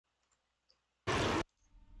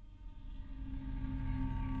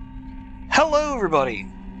Hello everybody,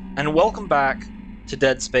 and welcome back to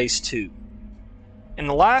Dead Space 2. In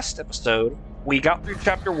the last episode, we got through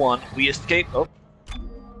Chapter 1, we escaped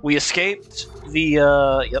the,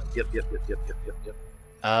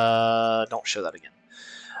 don't show that again.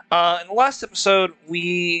 In the last episode,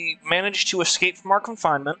 we managed to escape from our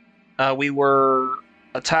confinement. We were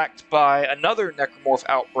attacked by another necromorph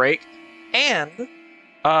outbreak, and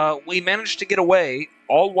we managed to get away,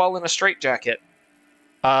 all while in a straitjacket.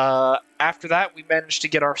 After that, we managed to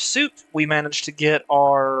get our suit, we managed to get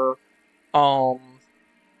our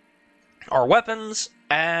weapons,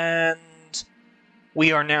 and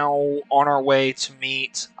we are now on our way to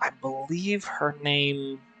meet, I believe was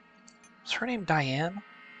her name Diane?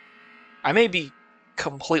 I may be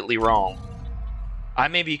completely wrong.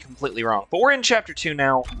 But we're in Chapter 2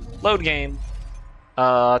 now. Load game.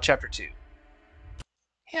 Chapter 2.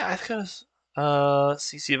 Yeah, I think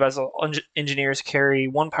CC vessel engineers carry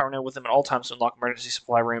one power node with them at all times to unlock emergency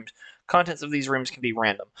supply rooms. Contents of these rooms can be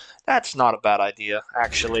random. That's not a bad idea,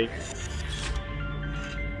 actually.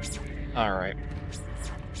 Alright.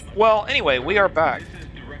 Well, anyway, we are back. This is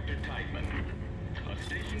Director Tideman. A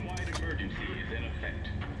station-wide emergency is in effect.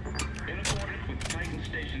 In accordance with Titan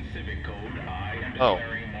Station Civic Code, I am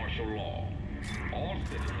declaring martial law. All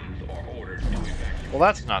citizens are ordered to evacuate. Well,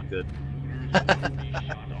 that's not good.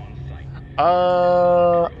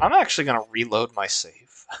 I'm actually gonna reload my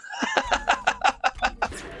save.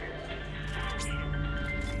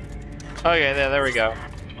 Okay, there we go.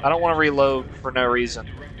 I don't want to reload for no reason.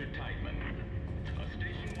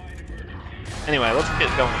 Anyway, let's get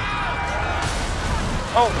going.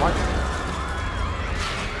 Oh my.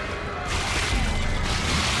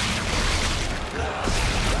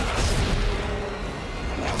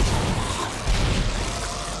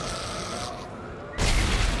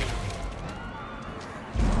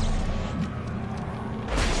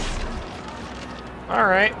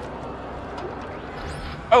 Alright.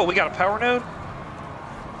 Oh, we got a power node?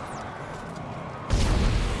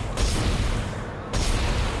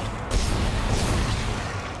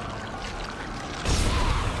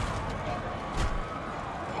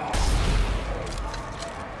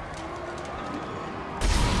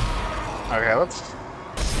 Okay, let's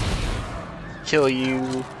kill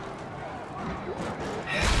you.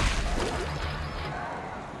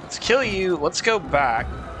 Let's kill you. Let's go back.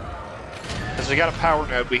 Because we got a power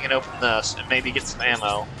node, we can open this and maybe get some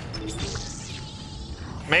ammo.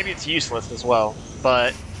 Maybe it's useless as well,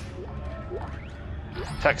 but...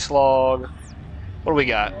 Text log. What do we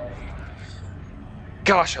got?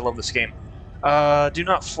 Gosh, I love this game. Do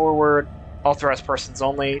not forward. Authorized persons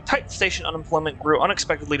only. Titan Station unemployment grew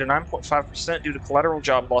unexpectedly to 9.5% due to collateral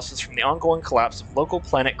job losses from the ongoing collapse of local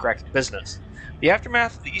planet cracking business. The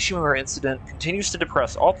aftermath of the Ishimura incident continues to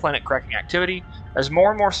depress all planet cracking activity as more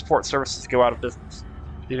and more support services go out of business,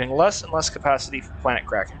 leaving less and less capacity for planet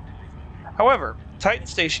cracking. However, Titan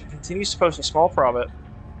Station continues to post a small profit,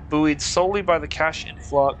 buoyed solely by the cash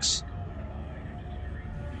influx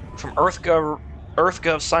from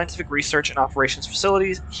EarthGov scientific research and operations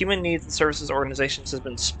facilities. Human needs and services organizations has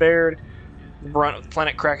been spared the brunt of the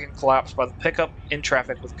planet cracking collapse by the pickup in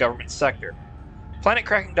traffic with government sector. Planet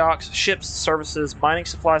cracking docks, ships, services, mining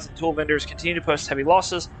supplies, and tool vendors continue to post heavy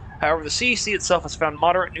losses. However, the CEC itself has found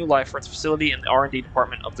moderate new life for its facility in the R&D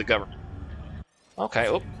department of the government. Okay,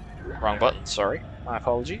 oh, wrong button, sorry. My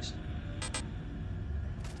apologies.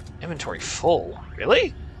 Inventory full.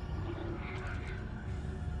 Really?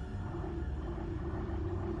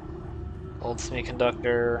 Old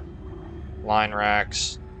semiconductor, line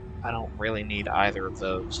racks. I don't really need either of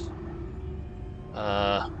those.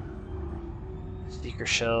 Seeker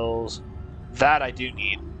shells. That I do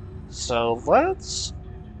need. So let's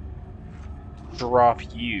drop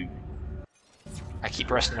you. I keep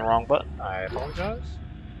pressing the wrong button. I apologize.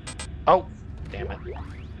 Oh, damn it.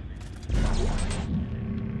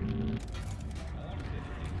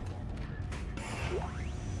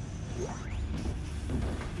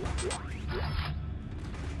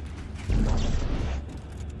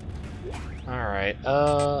 Alright,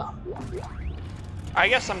 I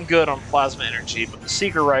guess I'm good on plasma energy, but the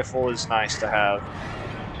Seeker rifle is nice to have.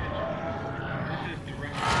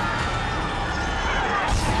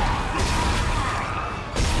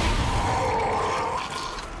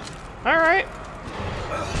 Alright.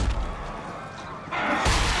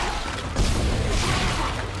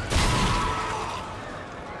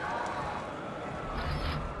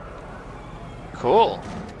 Cool.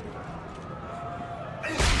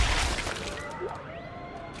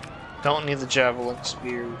 Don't need the javelin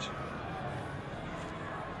spears.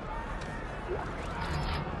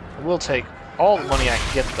 I will take all the money I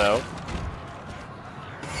can get, though.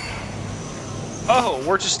 Oh,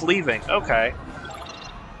 we're just leaving. Okay.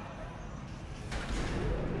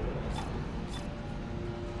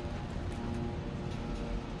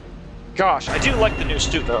 Gosh, I do like the new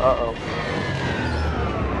suit though. Uh-oh.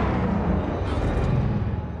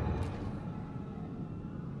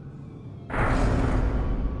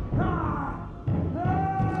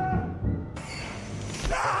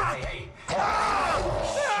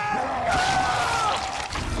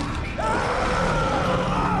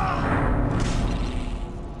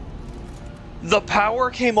 The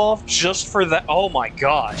power came off just for that. Oh my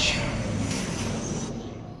gosh.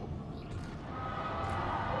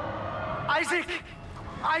 Isaac!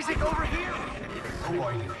 Isaac, over here! Who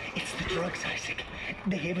are you? It's the drugs, Isaac.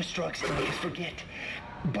 They gave us drugs to make us forget.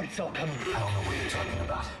 But it's all coming. I don't know what you're talking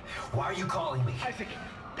about. Why are you calling me? Isaac!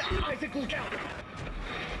 Isaac, look out!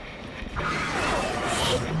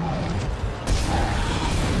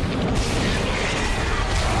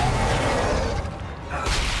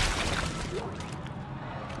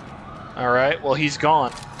 Alright, well he's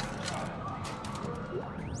gone.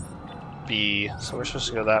 B. So we're supposed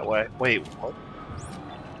to go that way. Wait, what?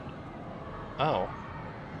 Oh.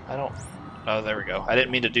 I don't... Oh, there we go. I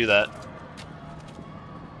didn't mean to do that.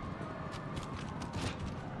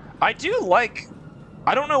 I do like...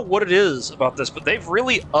 I don't know what it is about this, but they've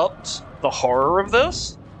really upped the horror of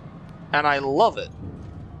this, and I love it.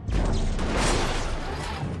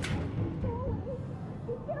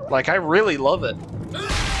 Like, I really love it.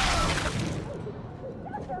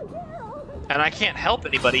 And I can't help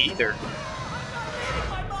anybody either.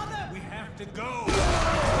 We have to go.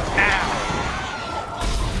 Ow.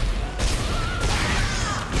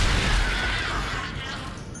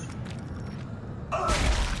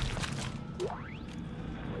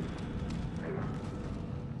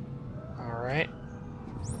 Alright.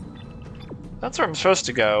 That's where I'm supposed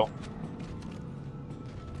to go.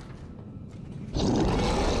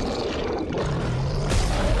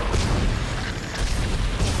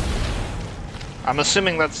 I'm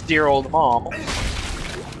assuming that's dear old mom.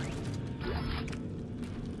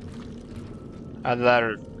 Either that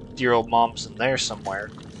or dear old mom's in there somewhere.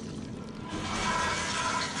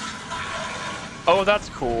 Oh, that's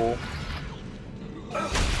cool.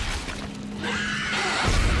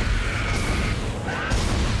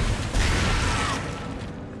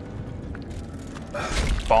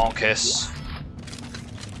 Bonkus.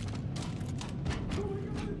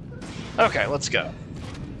 Okay, let's go.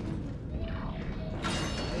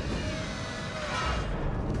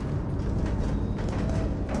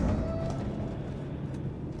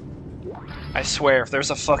 I swear, if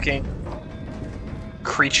there's a fucking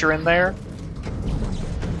creature in there...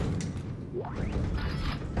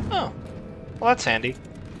 Oh. Well, that's handy.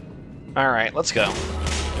 Alright, let's go.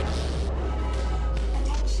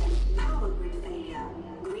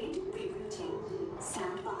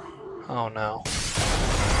 Oh no.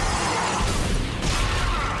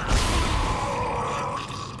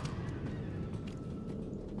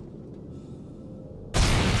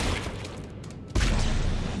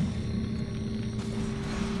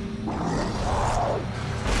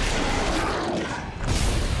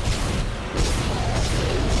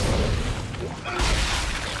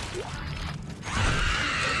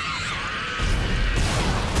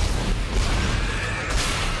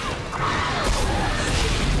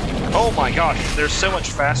 Oh my gosh, they're so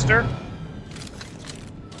much faster.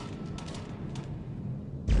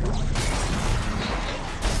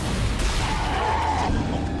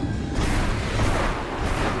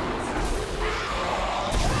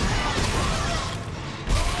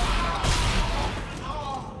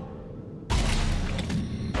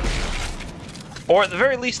 Or at the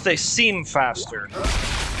very least, they seem faster.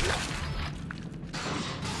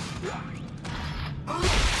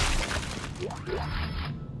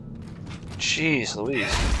 Jeez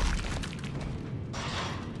Louise.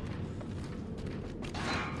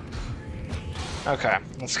 Okay,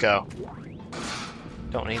 let's go.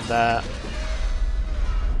 Don't need that.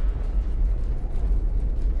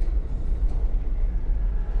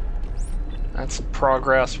 That's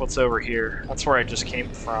progress. What's over here? That's where I just came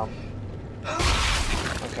from.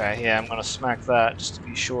 Okay, yeah, I'm gonna smack that just to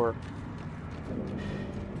be sure.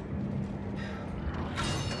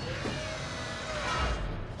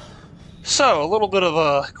 So, a little bit of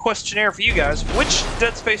a questionnaire for you guys. Which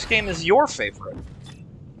Dead Space game is your favorite?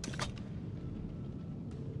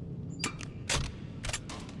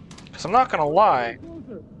 Because I'm not gonna lie.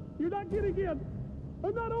 You're not getting in.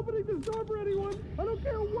 I'm not opening this door for anyone. I don't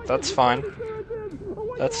care what. That's fine.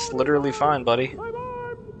 That's literally fine, buddy.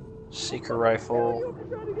 Seeker rifle.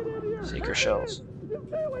 Seeker shells.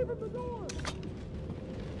 Stay away from the door.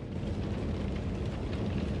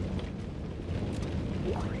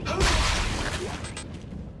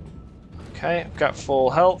 Okay, I've got full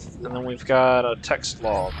health, and then we've got a text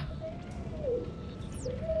log.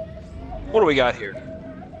 What do we got here?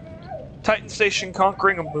 Titan Station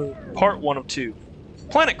Conquering a Moon, Part 1 of 2.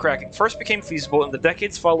 Planet cracking first became feasible in the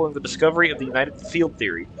decades following the discovery of the United Field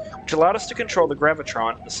Theory, which allowed us to control the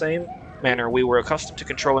gravitron in the same manner we were accustomed to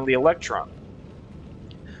controlling the electron.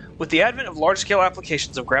 With the advent of large-scale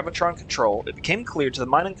applications of gravitron control, it became clear to the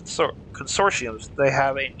mining consortiums they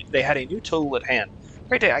had a new tool at hand.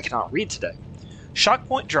 Great day, I cannot read today.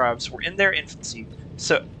 Shockpoint drives were in their infancy,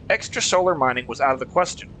 so extrasolar mining was out of the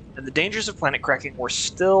question, and the dangers of planet cracking were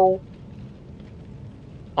still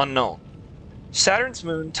unknown. Saturn's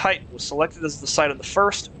moon, Titan, was selected as the site of the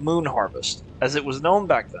first moon harvest, as it was known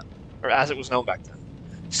back then.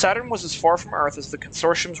 Saturn was as far from Earth as the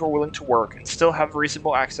consortiums were willing to work and still have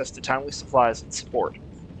reasonable access to timely supplies and support.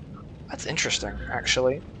 That's interesting,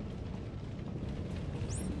 actually.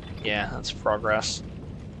 Yeah, that's progress.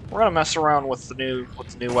 We're gonna mess around with the new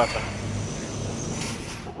weapon.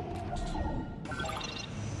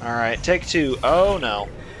 Alright, take 2. Oh no.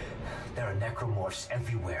 There are necromorphs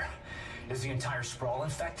everywhere. Is the entire sprawl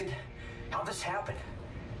infected? How'd this happen?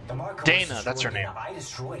 The marker Dana, was that's her destroyed name. and I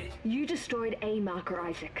destroyed it. You destroyed a marker,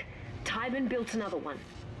 Isaac. Timon built another one.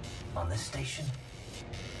 On this station?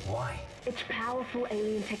 Why? It's powerful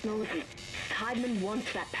alien technology. Timon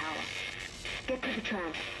wants that power. Get to the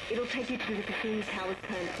tram. It'll take you to the Cassini Tower's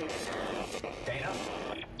premises. Dana?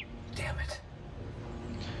 Damn it.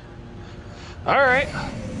 Alright.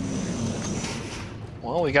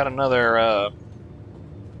 Well, we got another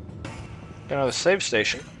save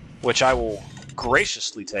station, which I will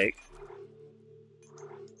graciously take.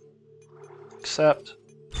 Accept.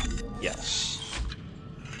 Yes.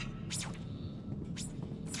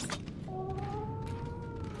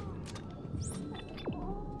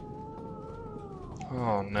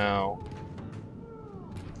 Oh no.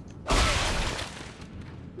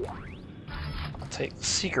 I'll take the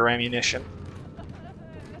seeker ammunition.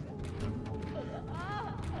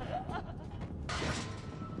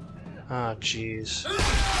 Ah, jeez.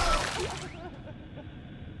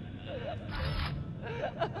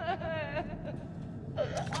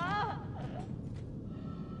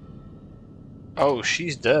 Oh,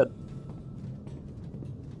 she's dead.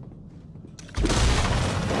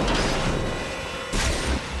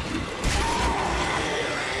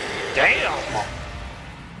 Damn!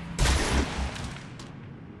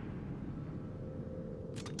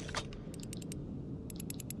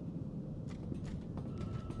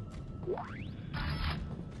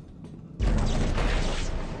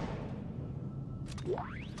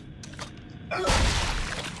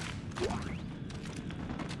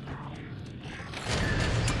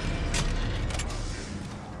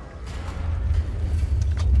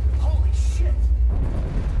 Holy shit!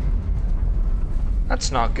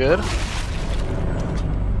 That's not good.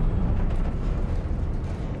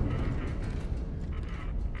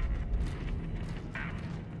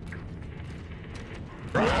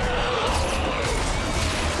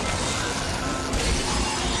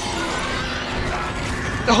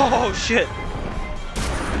 Oh shit!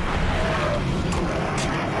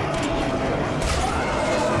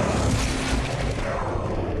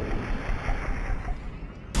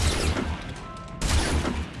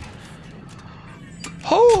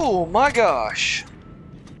 Oh my gosh!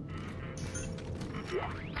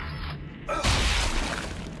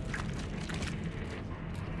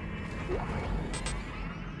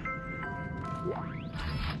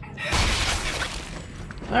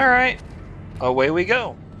 Alright, away we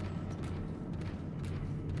go.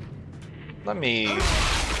 Let me,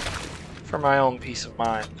 for my own peace of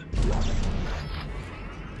mind.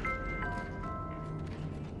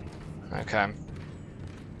 Okay.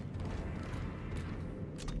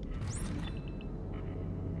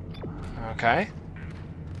 Okay.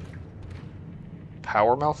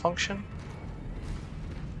 Power malfunction?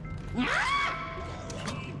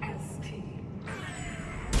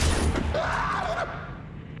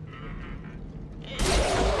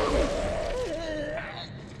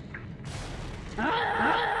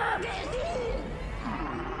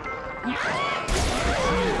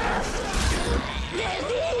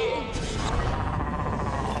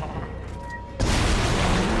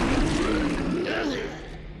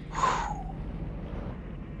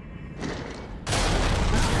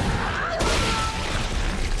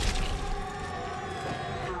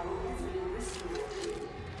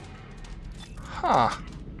 Huh.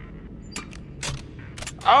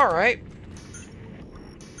 Alright.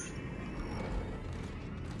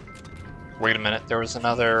 Wait a minute, there was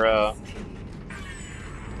another,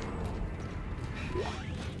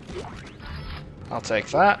 I'll take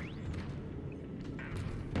that.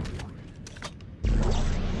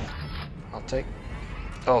 Take.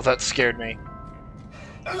 Oh, that scared me.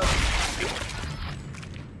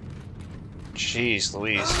 Jeez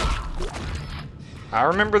Louise. I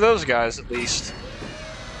remember those guys at least.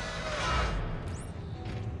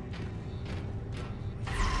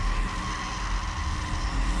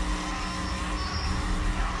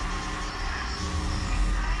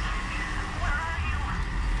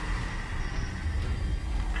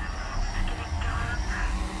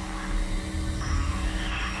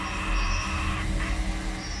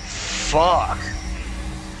 Fuck.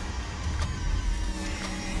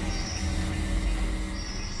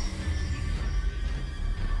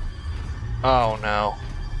 Oh no.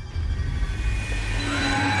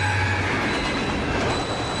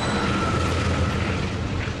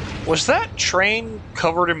 Was that train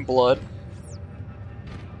covered in blood?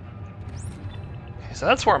 Okay, so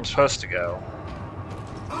that's where I'm supposed to go.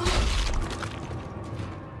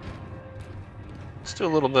 Let's do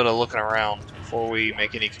a little bit of looking around before we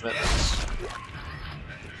make any commitments.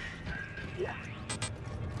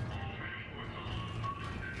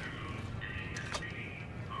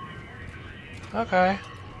 Okay.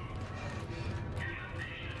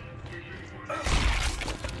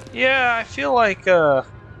 Yeah, I feel like,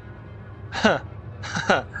 I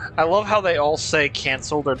love how they all say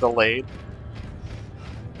canceled or delayed.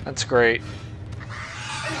 That's great.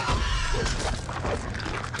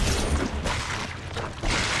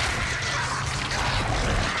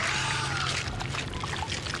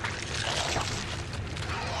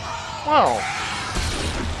 Well.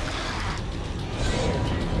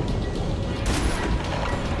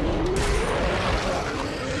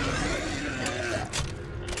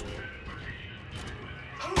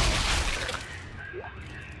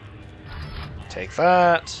 Take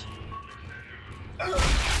that.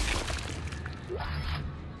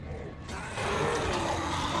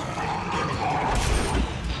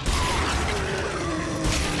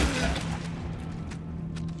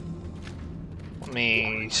 Let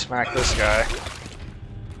me smack this guy.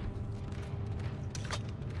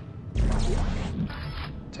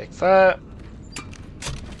 Take that.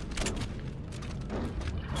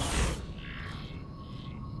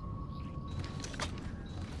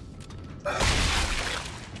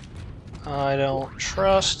 I don't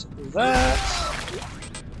trust that.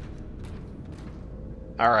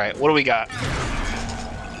 Alright, what do we got?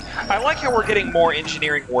 I like how we're getting more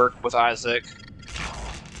engineering work with Isaac.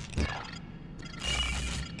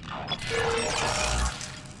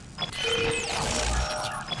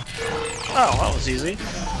 Oh, that was easy.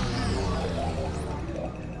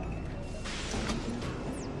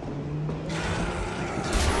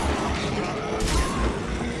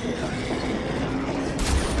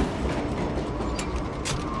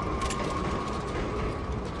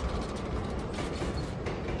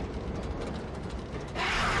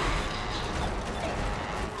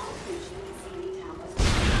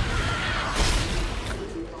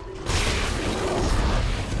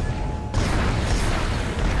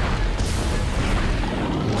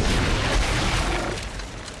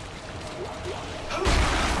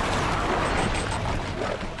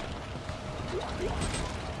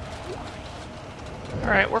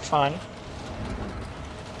 Alright, we're fine.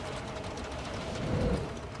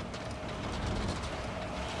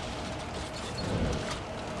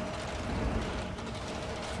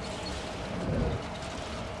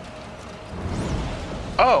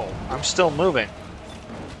 Oh, I'm still moving.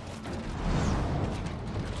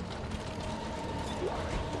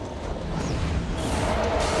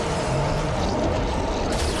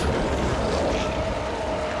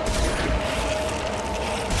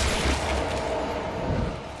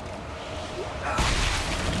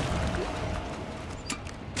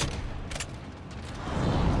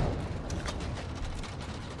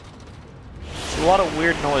 A lot of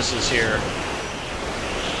weird noises here.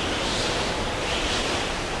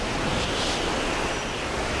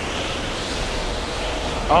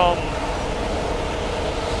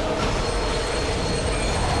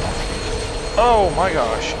 Oh my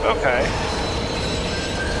gosh, okay.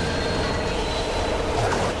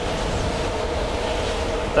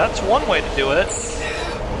 That's one way to do it.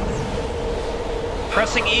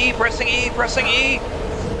 Pressing E, pressing E, pressing E!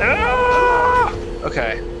 Ah!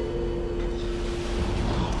 Okay.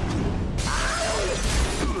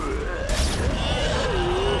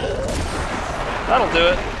 That'll do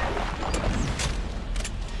it.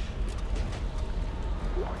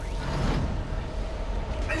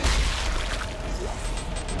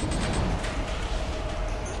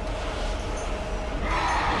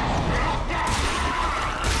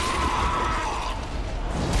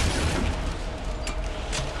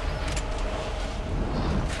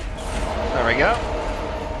 There we go.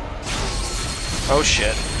 Oh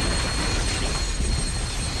shit.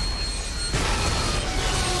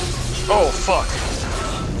 Oh fuck.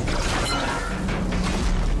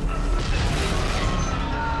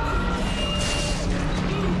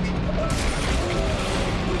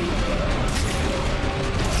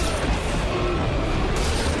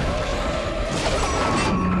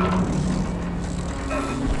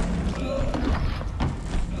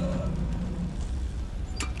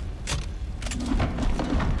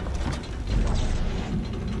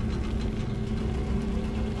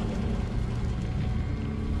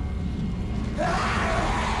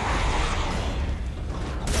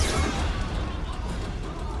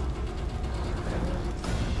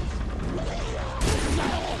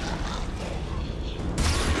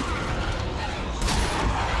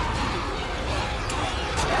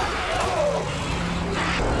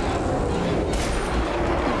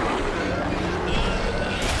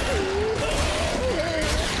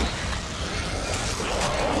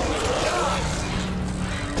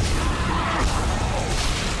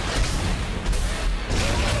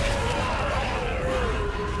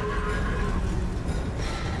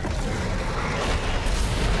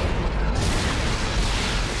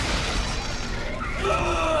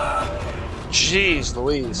 Jeez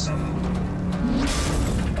Louise.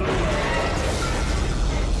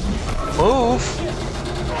 Move.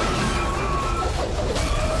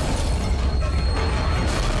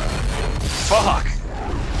 Fuck.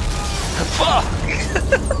 Fuck.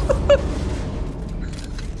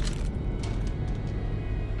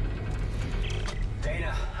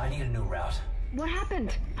 Dana, I need a new route. What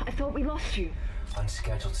happened? I thought we lost you.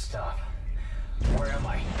 Unscheduled stop. Where am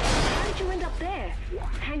I? How did you end up there?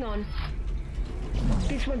 Hang on.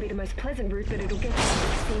 This won't be the most pleasant route, but it'll get you to the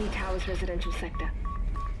Cassini Towers residential sector.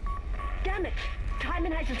 Damn it!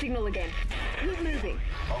 Timon has your signal again. Keep moving.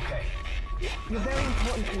 Okay. You're very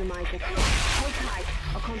important to them, Isaac. Hold tight.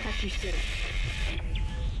 I'll contact you soon.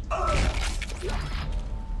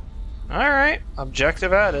 Alright,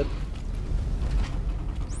 objective added.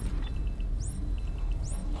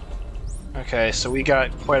 Okay, so we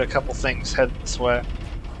got quite a couple things headed this way.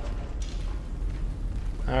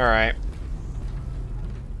 Alright.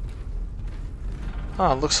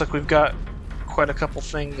 Oh, looks like we've got quite a couple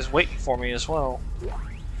things waiting for me as well.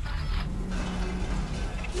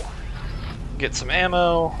 Get some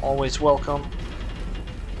ammo, always welcome.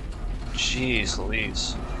 Jeez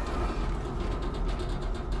Louise.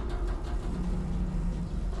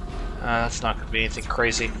 That's not going to be anything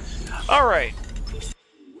crazy. Alright.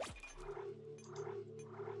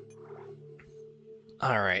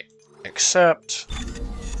 Alright. Except...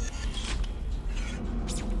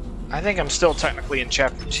 I think I'm still technically in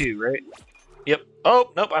Chapter 2, right? Yep.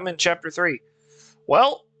 Oh, nope, I'm in Chapter 3.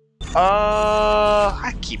 Well,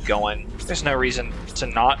 I keep going. There's no reason to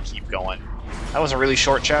not keep going. That was a really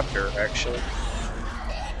short chapter, actually.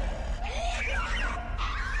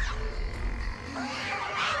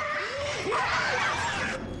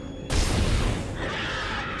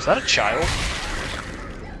 Is that a child?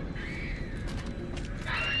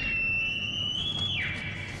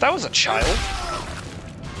 That was a child.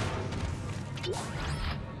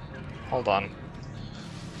 Hold on.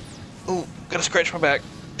 Ooh, gotta scratch my back.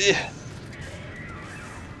 Ugh.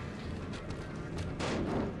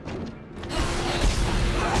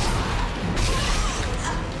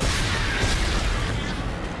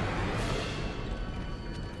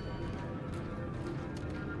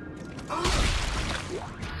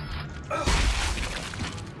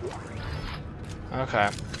 Okay.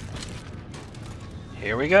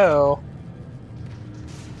 Here we go.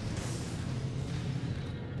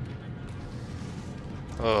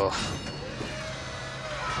 Ugh.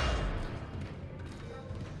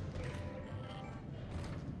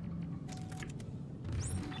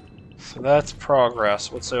 So that's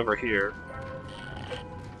progress. What's over here?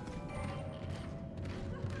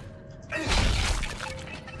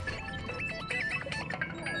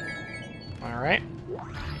 Alright.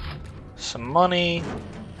 Some money.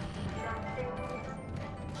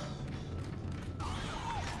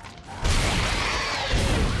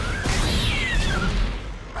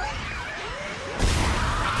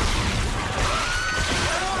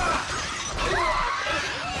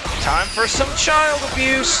 Time for some child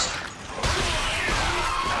abuse.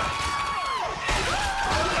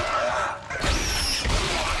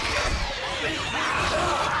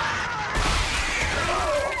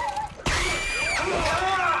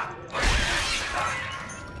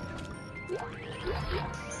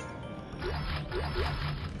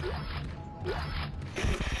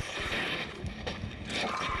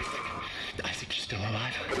 Isaac, you're still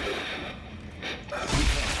alive?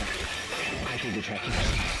 I did the tracking.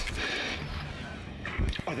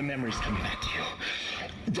 Are the memories coming back to you?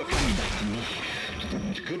 They're coming back to me.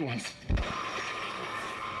 The good ones.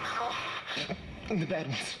 And the bad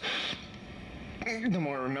ones. The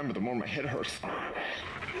more I remember, the more my head hurts. I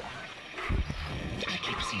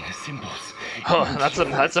keep seeing the symbols. Oh, that's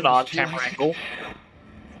an odd camera angle.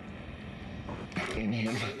 In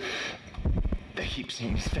him. I keep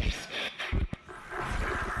seeing his face.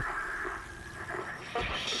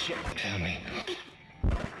 Shit, found me.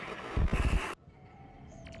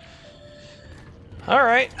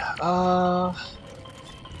 Alright,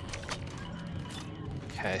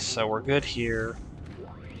 okay, so we're good here.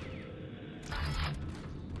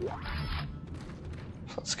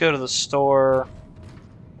 Let's go to the store.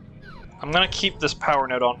 I'm gonna keep this power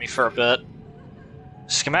node on me for a bit.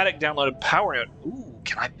 Schematic downloaded power node. Ooh,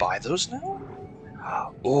 can I buy those now?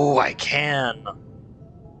 Ooh, I can.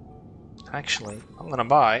 Actually, I'm gonna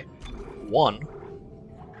buy one.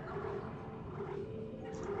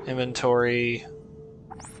 Inventory.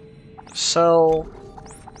 Sell.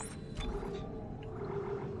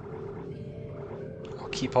 I'll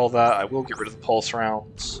keep all that. I will get rid of the pulse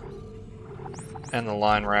rounds. And the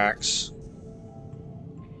line racks.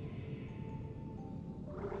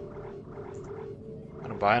 I'm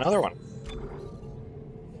gonna buy another one.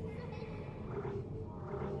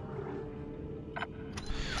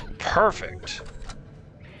 Perfect.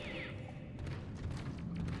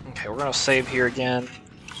 Okay, we're gonna save here again.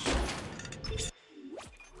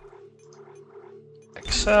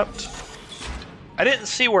 Accept. I didn't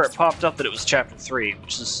see where it popped up that it was Chapter 3,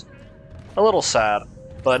 which is a little sad,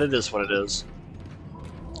 but it is what it is.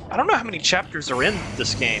 I don't know how many chapters are in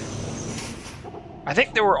this game. I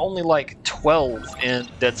think there were only like 12 in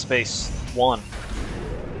Dead Space 1.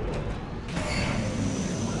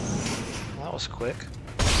 Well, that was quick.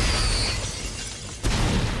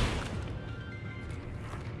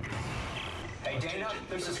 Hey Dana,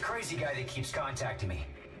 there's this crazy guy that keeps contacting me.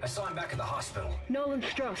 I saw him back at the hospital. Nolan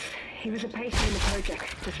Stross. He was a patient in the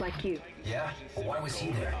project, just like you. Yeah? Well, why was he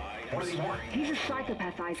there? What does he want? He's a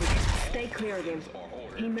psychopath, Isaac. Stay clear of him.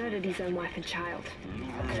 He murdered his own wife and child.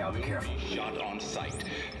 Okay, I'll be careful. Shot on sight.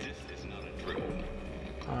 This is not a drill.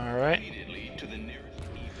 Alright. Immediately to the nearest.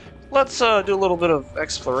 Let's do a little bit of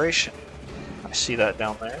exploration. I see that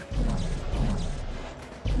down there.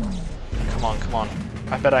 Come on, come on.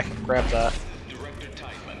 I bet I can grab that. Director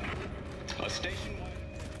Teichman. A station.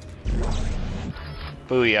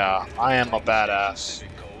 Booyah. I am a badass.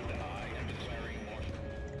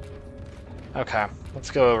 Okay,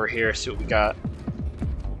 let's go over here, see what we got.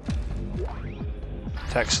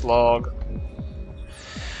 Text log.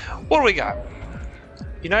 What do we got?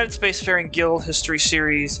 United Spacefaring Guild History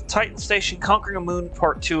Series, Titan Station Conquering a Moon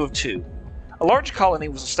Part 2 of 2. A large colony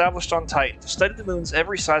was established on Titan to study the moon's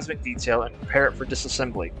every seismic detail and prepare it for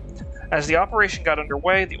disassembly. As the operation got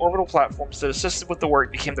underway, the orbital platforms that assisted with the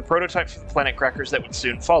work became the prototypes for the planet crackers that would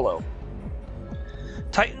soon follow.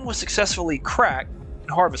 Titan was successfully cracked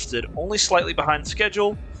and harvested, only slightly behind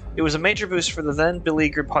schedule. It was a major boost for the then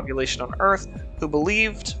beleaguered population on Earth, who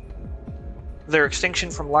believed their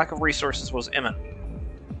extinction from lack of resources was imminent.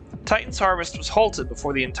 Titan's harvest was halted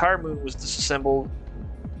before the entire moon was disassembled,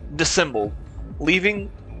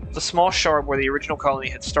 leaving the small shard where the original colony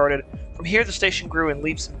had started. From here, the station grew in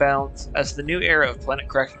leaps and bounds as the new era of planet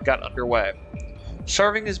cracking got underway.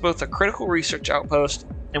 Serving as both a critical research outpost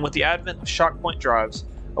and, with the advent of shockpoint drives,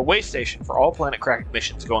 a way station for all planet cracking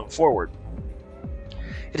missions going forward.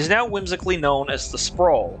 It is now whimsically known as the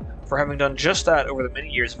Sprawl, for having done just that over the many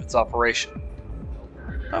years of its operation.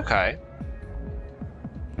 Okay.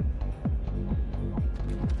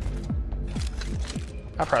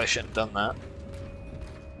 I probably shouldn't have done that.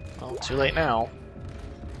 Well, too late now.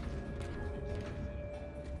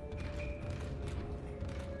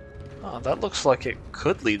 Oh, that looks like it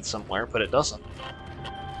could lead somewhere, but it doesn't.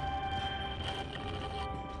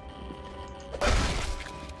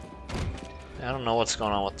 I don't know what's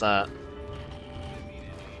going on with that.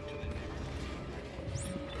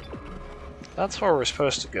 That's where we're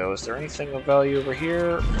supposed to go. Is there anything of value over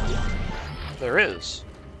here? There is.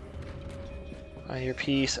 Your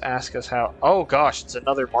piece, ask us how... Oh gosh, it's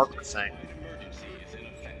another marker thing.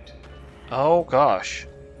 Oh gosh.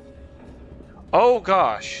 Oh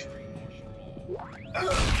gosh.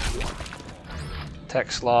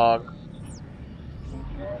 Text log.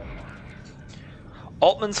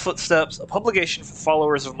 Altman's Footsteps, a publication for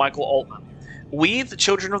followers of Michael Altman. We, the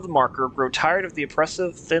children of the marker, grow tired of the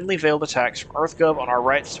oppressive, thinly veiled attacks from EarthGov on our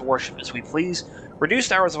rights to worship as we please,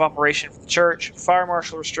 reduced hours of operation for the church, fire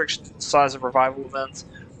marshal restrictions for the size of revival events,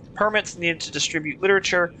 permits needed to distribute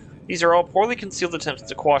literature. These are all poorly concealed attempts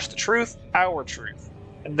to quash the truth, our truth,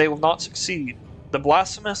 and they will not succeed. The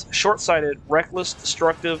blasphemous, short-sighted, reckless,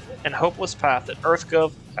 destructive, and hopeless path that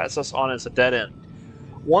EarthGov has us on is a dead end.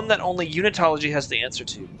 One that only Unitology has the answer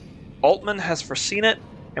to. Altman has foreseen it,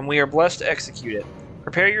 and we are blessed to execute it.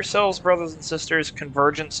 Prepare yourselves, brothers and sisters.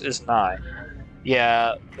 Convergence is nigh.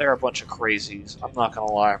 Yeah, they're a bunch of crazies. I'm not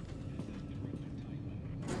gonna lie.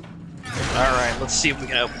 Alright, let's see if we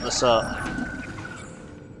can open this up.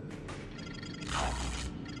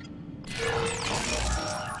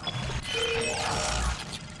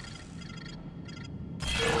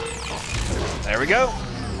 There we go.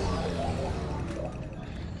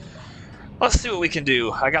 Let's see what we can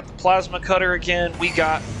do. I got the plasma cutter again.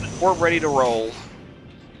 We're ready to roll.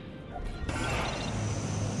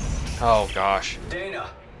 Oh gosh. Dana,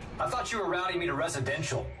 I thought you were routing me to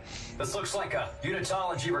residential. This looks like a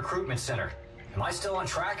Unitology recruitment center. Am I still on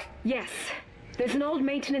track? Yes. There's an old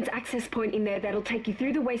maintenance access point in there that'll take you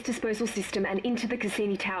through the waste disposal system and into the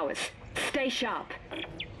Cassini Towers. Stay sharp.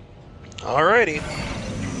 Alrighty.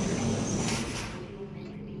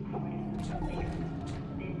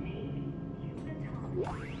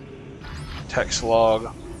 Text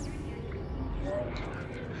log.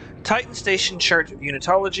 Titan Station Church of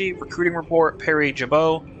Unitology, recruiting report, Perry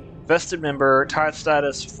Jabot, vested member, tithe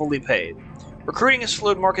status, fully paid. Recruiting has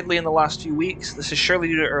slowed markedly in the last few weeks. This is surely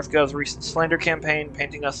due to EarthGov's recent slander campaign,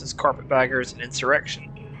 painting us as carpetbaggers and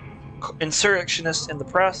insurrectionists in the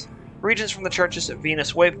press. Regions from the churches at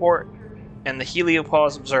Venus Wayport and the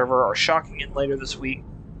Heliopause Observer are shocking in later this week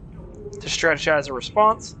to strategize a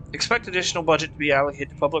response. Expect additional budget to be allocated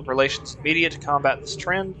to public relations and media to combat this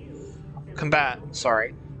trend.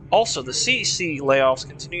 Also, the CEC layoffs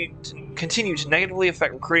continue to negatively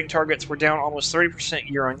affect recruiting targets. We're down almost 30%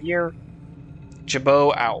 year on year.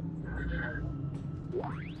 Jabot out.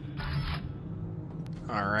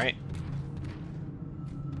 Alright.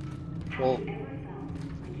 Well...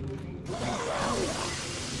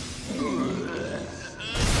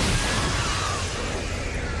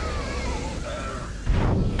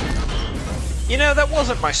 You know, that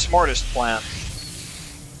wasn't my smartest plan.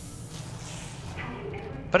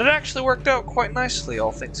 But it actually worked out quite nicely,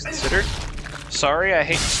 all things considered. Sorry, I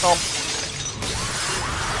hate to stomp.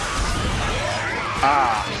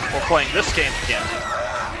 Ah, we're playing this game again.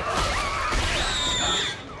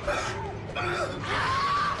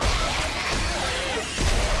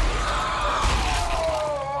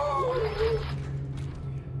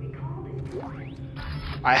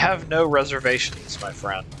 I have no reservations, my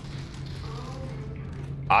friend.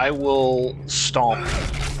 I will stomp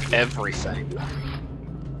everything.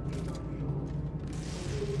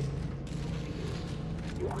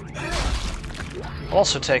 I'll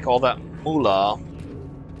also take all that moolah.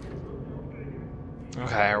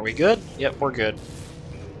 Okay, are we good? Yep, we're good.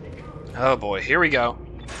 Oh boy, here we go.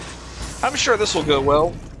 I'm sure this will go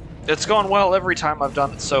well. It's gone well every time I've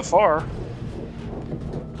done it so far.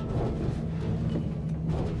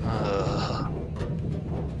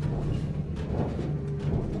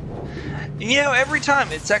 You know, every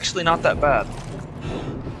time it's actually not that bad.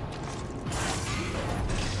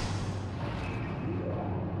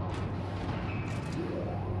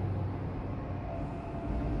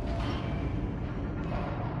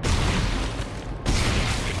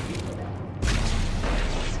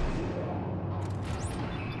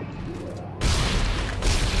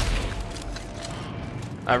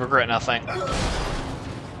 I regret nothing.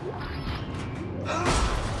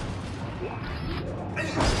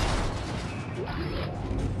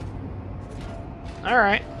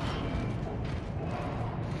 Alright.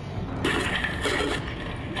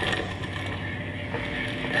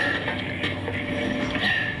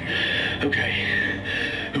 Okay.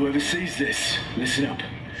 Whoever sees this, listen up.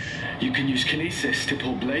 You can use kinesis to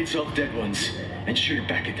pull blades off dead ones and shoot it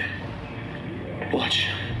back at them. Watch.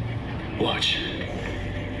 Watch.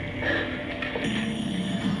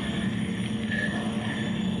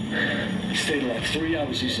 I stayed alive 3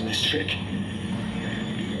 hours using this trick.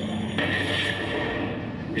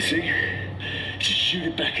 You see? Just shoot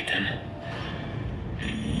it back at them.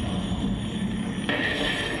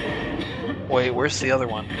 Wait, where's the other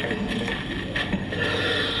one?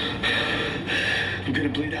 I'm gonna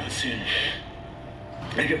bleed out soon.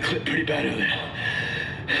 I got clipped pretty bad earlier.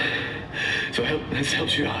 So this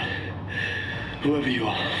helps you out. Whoever you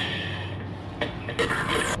are.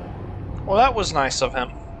 Well, that was nice of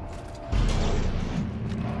him.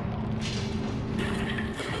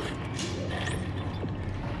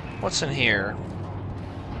 What's in here?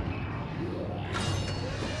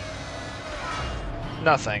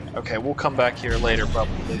 Nothing. Okay, we'll come back here later,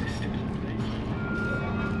 probably.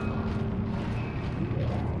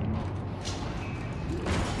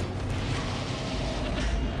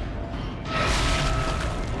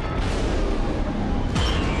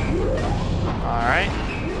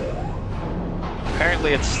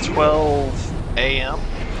 Apparently it's 12 a.m.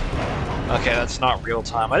 Okay, that's not real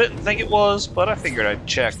time. I didn't think it was, but I figured I'd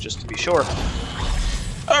check just to be sure.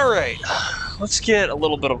 Alright, let's get a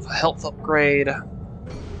little bit of health upgrade.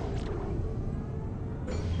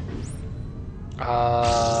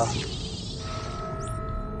 Alright,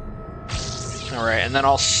 and then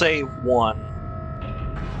I'll save one.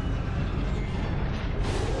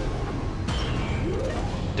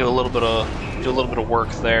 Do a little bit of work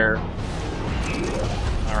there.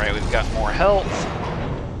 Alright, we've got more health.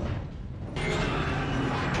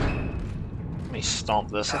 Let me stomp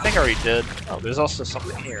this. I think I already did. Oh, there's also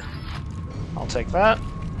something here. I'll take that.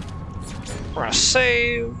 We're gonna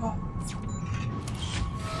save.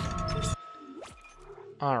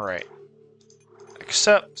 Alright.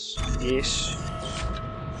 Accept. Yes.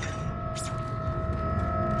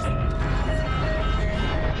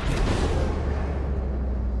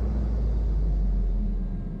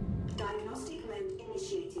 Diagnostic mode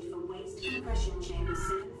initiated from waste compression chamber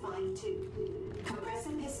 752.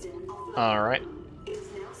 Compressor piston offline. Alright. It is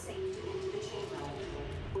now safe to enter the chamber.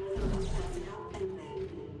 Authorized personnel only.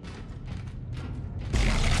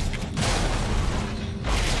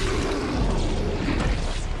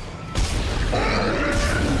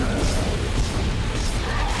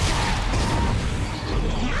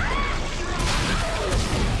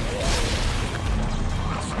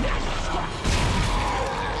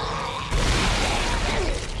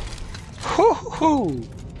 Whoo-hoo!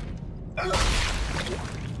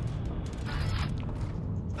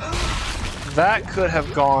 That could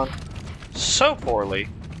have gone so poorly.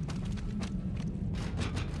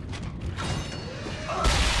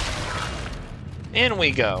 In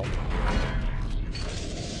we go.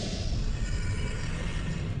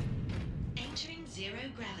 Entering zero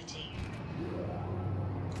gravity.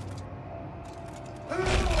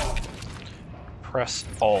 Press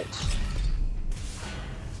Alt.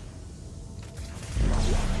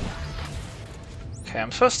 Okay,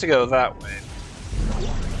 I'm supposed to go that way.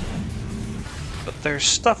 But there's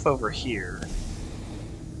stuff over here.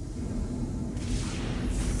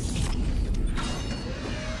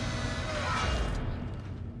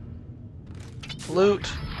 Loot.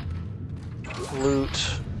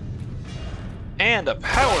 Loot. And a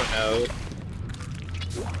power node.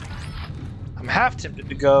 I'm half tempted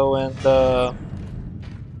to go and, I'm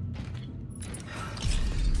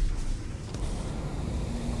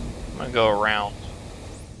gonna go around.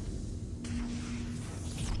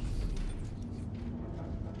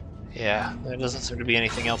 Yeah, there doesn't seem to be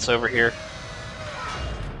anything else over here.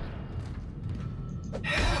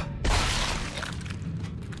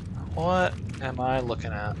 What am I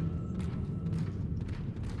looking at?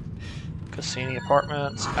 Cassini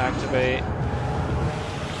Apartments, activate.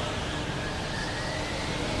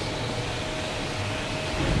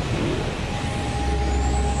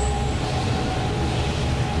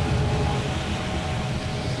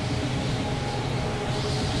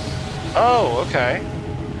 Oh, okay.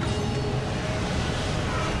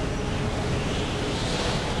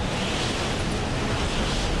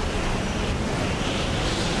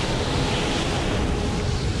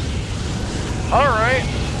 All right.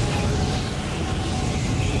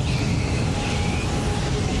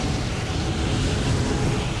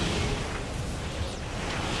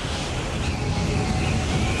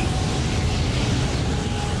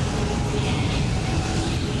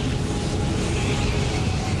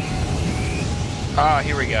 Ah,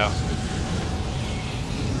 here we go.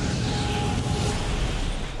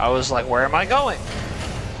 I was like, where am I going?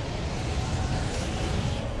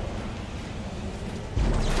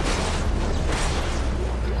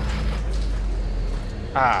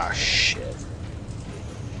 Ah, shit.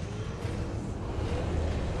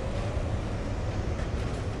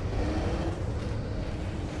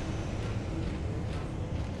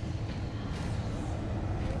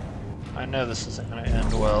 I know this isn't going to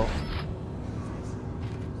end well.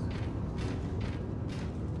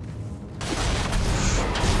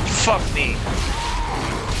 Fuck me.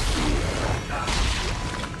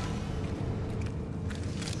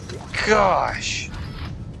 Gosh.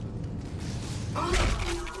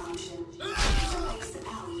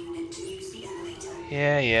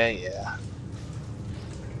 Yeah.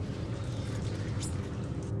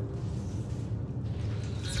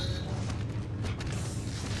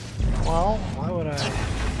 Well, why would I?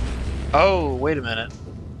 Oh, wait a minute.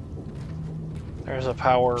 There's a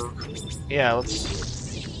power. Yeah, let's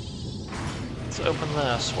open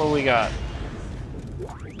this. What do we got?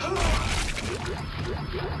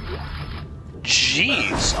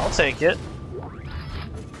 Jeez, I'll take it.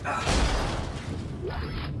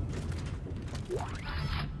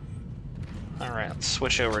 Alright, let's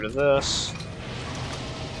switch over to this.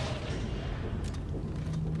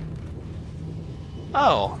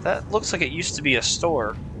 Oh, that looks like it used to be a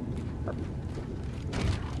store.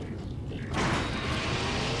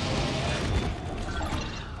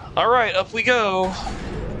 Alright, up we go.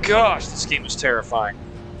 Gosh, this game is terrifying.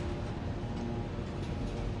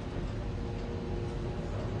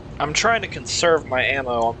 I'm trying to conserve my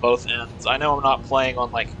ammo on both ends. I know I'm not playing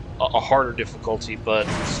on like a harder difficulty, but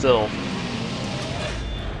still,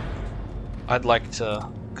 I'd like to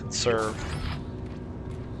conserve.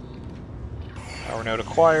 Power node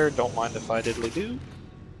acquired, don't mind if I diddly do.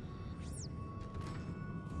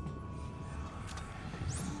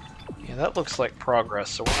 Yeah, that looks like progress,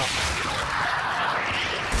 so we're not...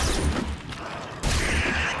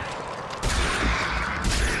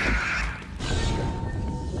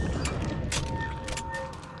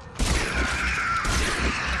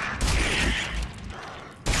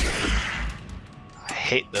 I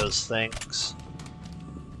hate those things.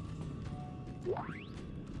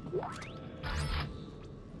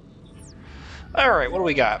 Alright, what do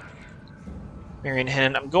we got? Marion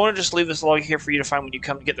Hennon, I'm going to just leave this log here for you to find when you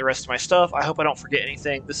come to get the rest of my stuff. I hope I don't forget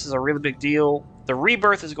anything. This is a really big deal. The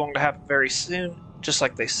rebirth is going to happen very soon, just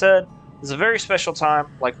like they said. This is a very special time,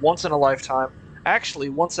 like once in a lifetime. Actually,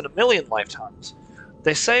 once in a million lifetimes.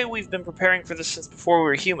 They say we've been preparing for this since before we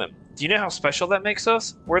were human. Do you know how special that makes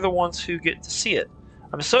us? We're the ones who get to see it.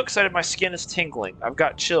 I'm so excited my skin is tingling. I've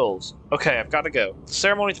got chills. Okay, I've got to go. The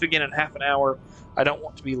ceremonies begin in half an hour. I don't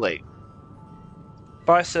want to be late.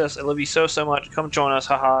 Bye, sis. I love you so, so much. Come join us.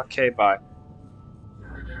 Haha. Okay, bye.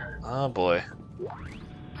 Oh, boy.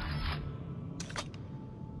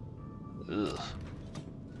 Ugh.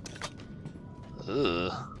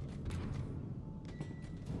 Ugh.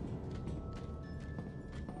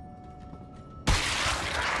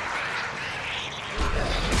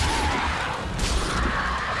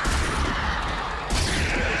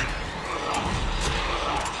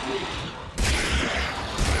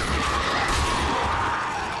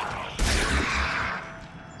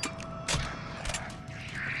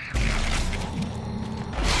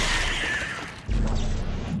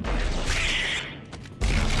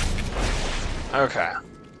 Okay.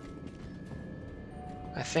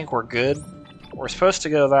 I think we're good. We're supposed to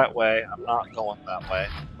go that way. I'm not going that way.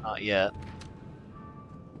 Not yet.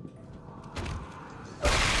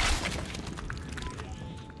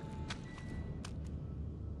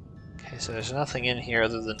 Okay, so there's nothing in here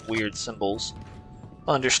other than weird symbols.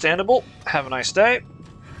 Understandable. Have a nice day.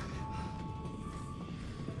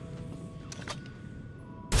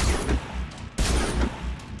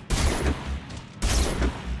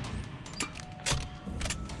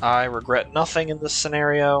 I regret nothing in this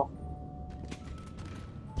scenario.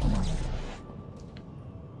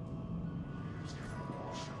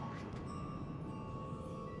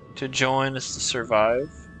 To join is to survive.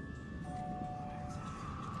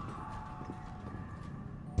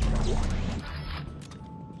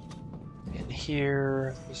 In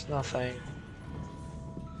here, there's nothing.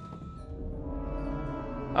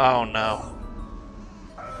 Oh no.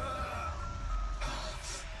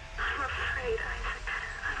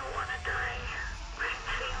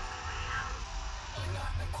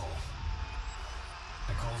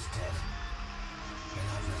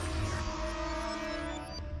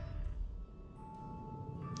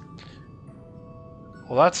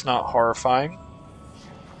 Well, that's not horrifying.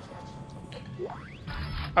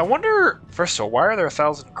 I wonder, first of all, why are there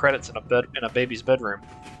 1,000 credits in a baby's bedroom?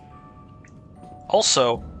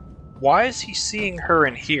 Also, why is he seeing her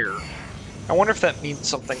in here? I wonder if that means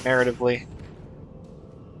something narratively.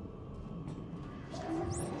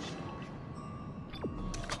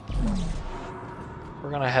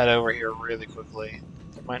 We're gonna head over here really quickly.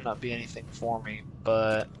 There might not be anything for me,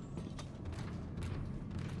 but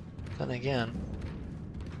then again,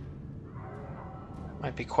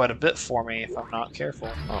 might be quite a bit for me if I'm not careful.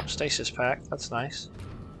 Oh, stasis pack, that's nice.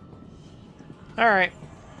 Alright.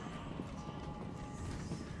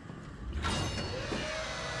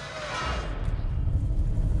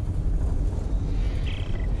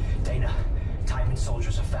 Dana, Titan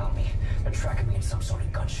soldiers have found me. They're tracking me in some sort of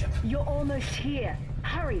gunship. You're almost here.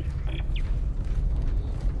 Hurry.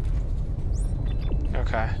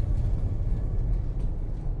 Okay.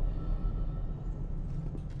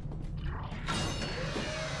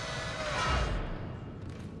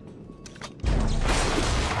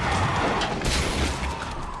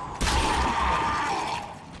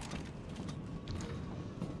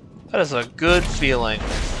 That is a good feeling.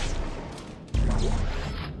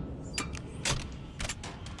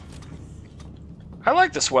 I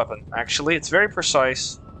like this weapon, actually. It's very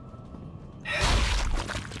precise.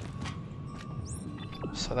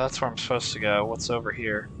 So that's where I'm supposed to go. What's over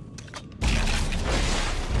here?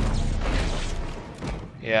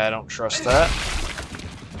 Yeah, I don't trust that.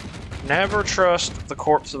 Never trust the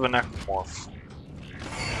corpse of a necromorph.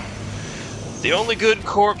 The only good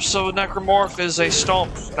corpse of a necromorph is a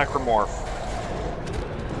stomped necromorph.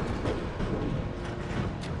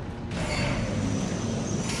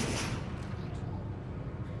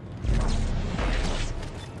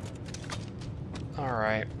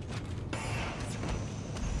 Alright.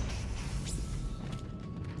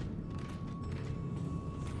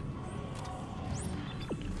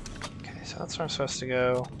 Okay, so that's where I'm supposed to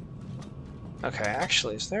go. Okay,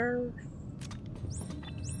 actually, is there...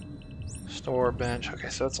 Store bench. Okay,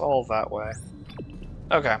 so it's all that way.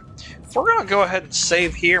 Okay. We're gonna go ahead and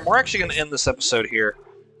save here. We're actually gonna end this episode here.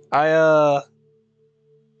 I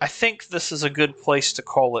think this is a good place to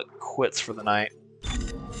call it quits for the night.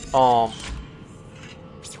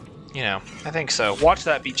 You know, I think so. Watch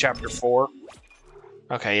that be chapter 4.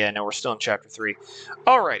 Okay, yeah, no, we're still in chapter 3.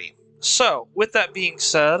 Alrighty. So, with that being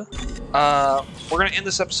said, we're gonna end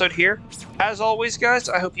this episode here. As always, guys,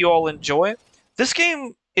 I hope you all enjoy. This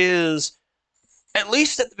game is, at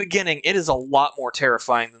least at the beginning, it is a lot more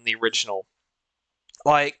terrifying than the original.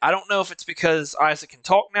 Like, I don't know if it's because Isaac can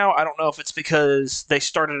talk now. I don't know if it's because they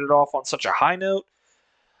started it off on such a high note.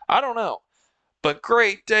 I don't know. But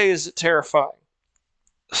great day is it terrifying.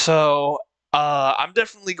 So, I'm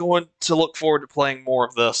definitely going to look forward to playing more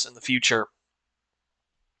of this in the future.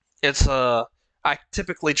 It's, I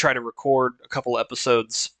typically try to record a couple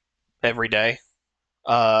episodes every day.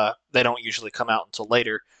 They don't usually come out until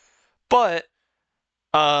later. But,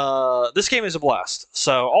 this game is a blast.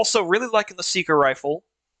 So, also really liking the Seeker rifle.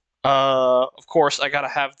 Of course, I gotta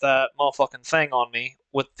have that motherfucking thing on me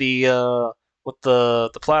with the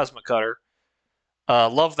plasma cutter.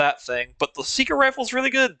 Love that thing. But the Seeker rifle's really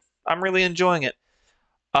good. I'm really enjoying it.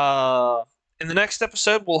 In the next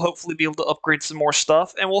episode, we'll hopefully be able to upgrade some more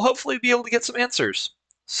stuff, and we'll hopefully be able to get some answers.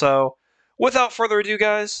 So, without further ado,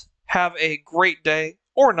 guys, have a great day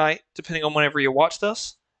or night, depending on whenever you watch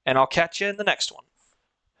this, and I'll catch you in the next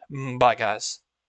one. Bye, guys.